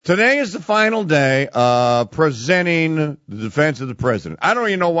Today is the final day presenting the defense of the president. I don't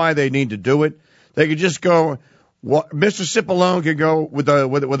even know why they need to do it. They could just go. Mr. Cipollone could go with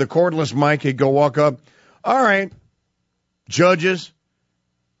a cordless mic. He'd go walk up. All right, judges,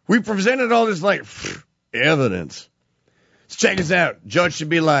 we presented all this evidence. Let's check this out. Judge should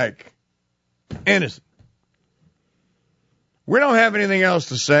be like, innocent. We don't have anything else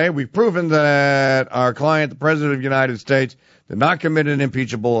to say. We've proven that our client, the President of the United States, did not commit an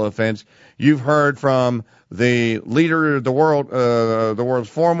impeachable offense. You've heard from the leader of the world's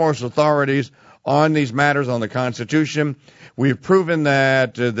foremost authorities on these matters on the Constitution. We've proven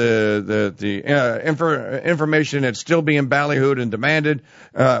that information that's still being ballyhooed and demanded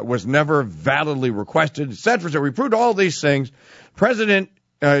was never validly requested, etc. So we proved all these things. President,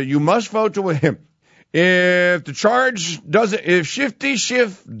 you must vote to him. If the charge doesn't, if Shifty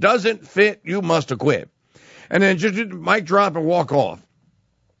Schiff doesn't fit, you must acquit. And then just mic drop and walk off.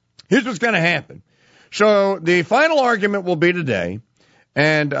 Here's what's going to happen. So the final argument will be today.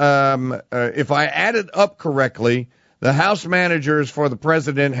 And if I added up correctly, the House managers for the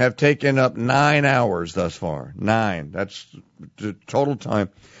president have taken up 9 hours thus far. 9. That's the total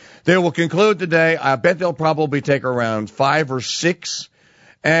time. They will conclude today. I bet they'll probably take around 5 or 6.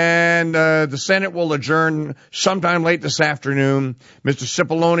 And the Senate will adjourn sometime late this afternoon. Mr.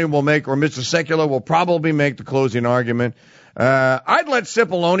 Cipollone will make, or Mr. Sekulow will probably make the closing argument. I'd let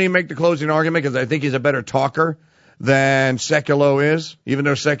Cipollone make the closing argument because I think he's a better talker than Sekulow is. Even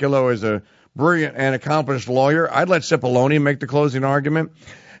though Sekulow is a brilliant and accomplished lawyer, I'd let Cipollone make the closing argument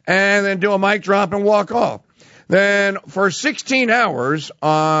and then do a mic drop and walk off. Then for 16 hours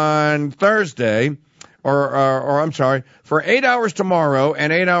on Thursday, for 8 hours tomorrow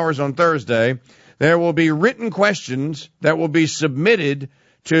and 8 hours on Thursday, there will be written questions that will be submitted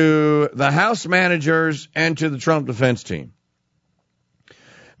to the House managers and to the Trump defense team.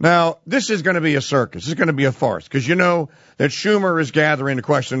 Now, this is going to be a circus. This is going to be a farce because you know that Schumer is gathering the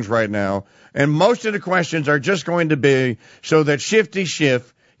questions right now, and most of the questions are just going to be so that Shifty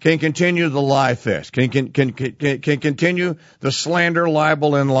Schiff can continue the lie fest, can continue the slander,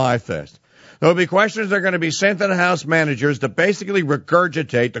 libel, and lie fest. There'll be questions that are going to be sent to the House managers to basically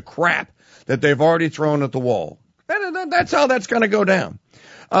regurgitate the crap that they've already thrown at the wall. That's how that's going to go down.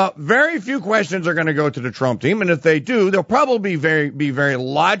 Very few questions are going to go to the Trump team, and if they do, they'll probably be very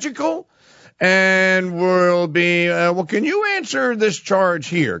logical and will be, can you answer this charge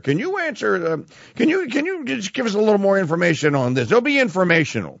here? Can you answer, can you just give us a little more information on this? They'll be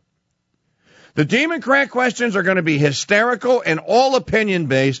informational. The Democrat questions are going to be hysterical and all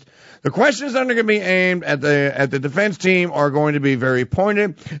opinion-based. The questions that are going to be aimed at the defense team are going to be very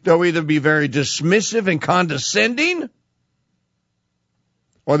pointed. They'll either be very dismissive and condescending,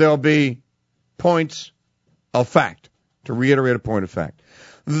 or they'll be points of fact, to reiterate a point of fact.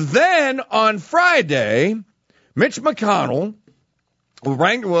 Then on Friday, Mitch McConnell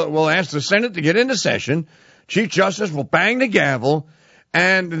will ask the Senate to get into session. Chief Justice will bang the gavel,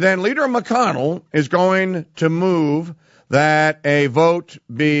 and then Leader McConnell is going to move that a vote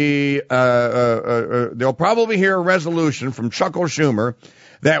be, they'll probably hear a resolution from Chuckle Schumer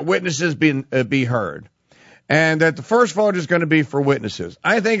that witnesses be heard. And that the first vote is going to be for witnesses.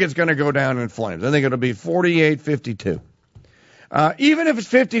 I think it's going to go down in flames. I think it'll be 48-52. Even if it's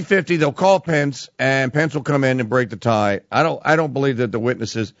 50-50, they'll call Pence, and Pence will come in and break the tie. I don't believe that the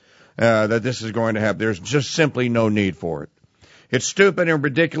witnesses, that this is going to happen. There's just simply no need for it. It's stupid and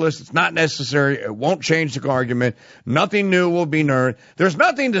ridiculous. It's not necessary. It won't change the argument. Nothing new will be learned. There's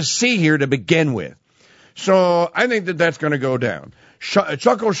nothing to see here to begin with. So I think that that's going to go down.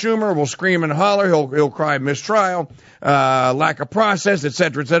 Chuckle Schumer will scream and holler. He'll cry mistrial, lack of process, et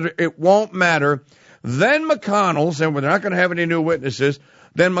cetera, et cetera. It won't matter. Then McConnell, and we're not going to have any new witnesses,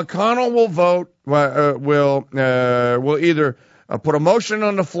 then McConnell will vote, will either put a motion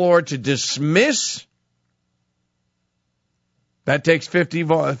on the floor to dismiss. That takes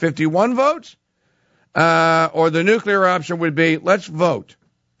 51 votes. Or the nuclear option would be, let's vote.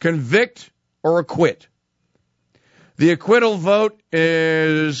 Convict or acquit. The acquittal vote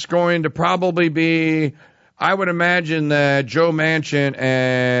is going to probably be, I would imagine that Joe Manchin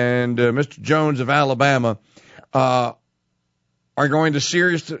and Mr. Jones of Alabama are going to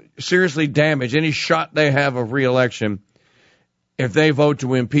seriously damage any shot they have of re-election if they vote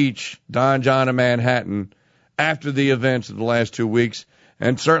to impeach Don John of Manhattan after the events of the last 2 weeks,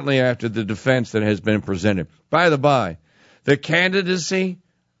 and certainly after the defense that has been presented. By the by, the candidacy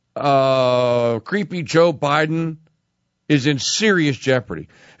of creepy Joe Biden is in serious jeopardy.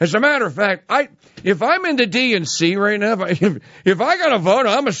 As a matter of fact, if I'm in the DNC right now, if I got to vote,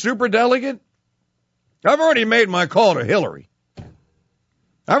 I'm a superdelegate. I've already made my call to Hillary.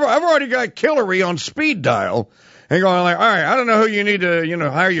 I've already got Hillary on speed dial and going like, all right, I don't know who you need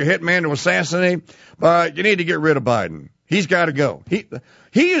to, hire your hitman to assassinate, but you need to get rid of Biden. He's got to go.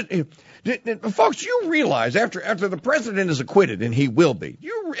 Folks, you realize after the president is acquitted, and he will be,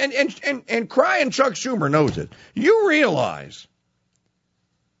 and crying Chuck Schumer knows it, you realize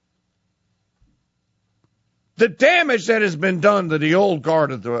the damage that has been done to the old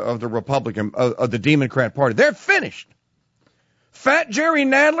guard of the Republican, of the Democrat Party. They're finished. Fat Jerry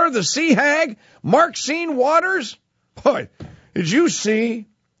Nadler, the sea hag, Maxine Waters. Boy, did you see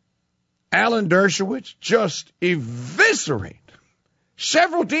Alan Dershowitz just eviscerate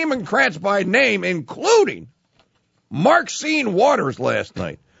several Democrats by name, including Maxine Waters last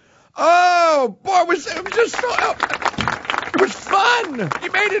night? Oh, boy, it was just so, it was fun. He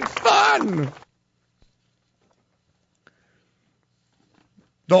made it fun.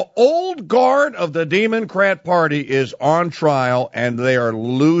 The old guard of the Democrat Party is on trial, and they are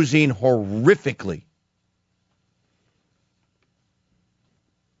losing horrifically.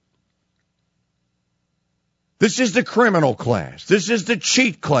 This is the criminal class. This is the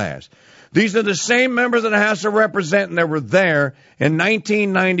cheat class. These are the same members of the House of Representatives that were there in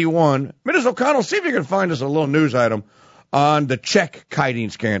 1991. Ms. O'Connell, see if you can find us a little news item on the check kiting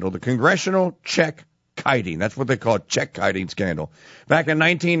scandal, the congressional check kiting. That's what they call it, check kiting scandal. Back in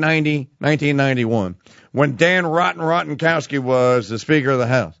 1990, 1991, when Dan Rottenkowski was the Speaker of the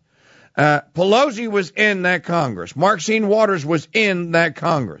House. Pelosi was in that Congress. Maxine Waters was in that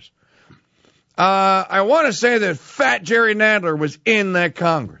Congress. I want to say that Fat Jerry Nadler was in that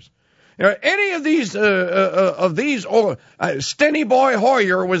Congress. Any of these, Steny Boy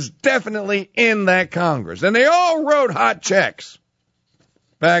Hoyer was definitely in that Congress. And they all wrote hot checks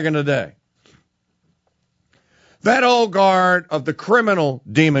back in the day. That old guard of the criminal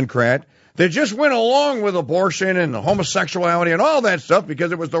Democrat, they just went along with abortion and homosexuality and all that stuff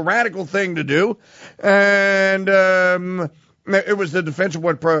because it was the radical thing to do. And it was the defense of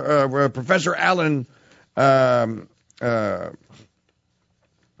what Professor Allen,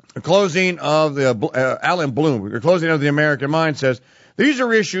 closing of the Alan Bloom, the closing of the American Mind, says these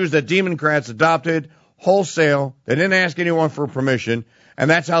are issues that Democrats adopted wholesale. They didn't ask anyone for permission, and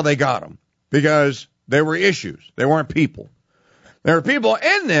that's how they got them, because they were issues. They weren't people. There were people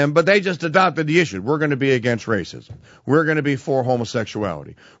in them, but they just adopted the issue. We're going to be against racism. We're going to be for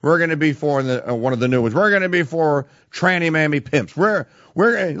homosexuality. We're going to be for one of the new ones. We're going to be for tranny mammy pimps. Look,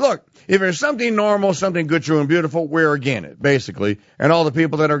 if there's something normal, something good, true, and beautiful, we're against it, basically. And all the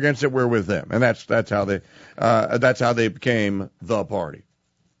people that are against it, we're with them. And that's how they became the party.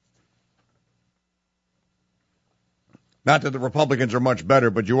 Not that the Republicans are much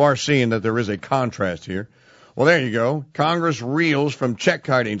better, but you are seeing that there is a contrast here. Well, there you go. Congress reels from check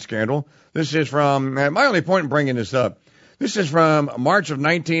kiting scandal. This is from, my only point in bringing this up, this is from March of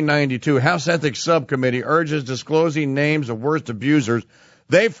 1992. House Ethics Subcommittee urges disclosing names of worst abusers.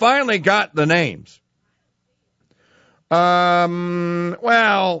 They finally got the names.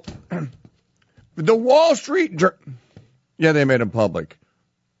 Well, the Wall Street, yeah, they made them public.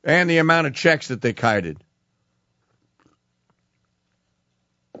 And the amount of checks that they kited.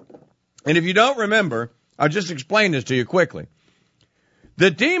 And if you don't remember, I'll just explain this to you quickly. The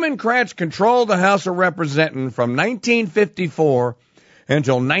Democrats controlled the House of Representatives from 1954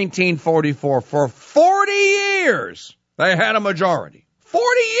 until 1944. For 40 years, they had a majority. 40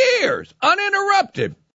 years, uninterrupted.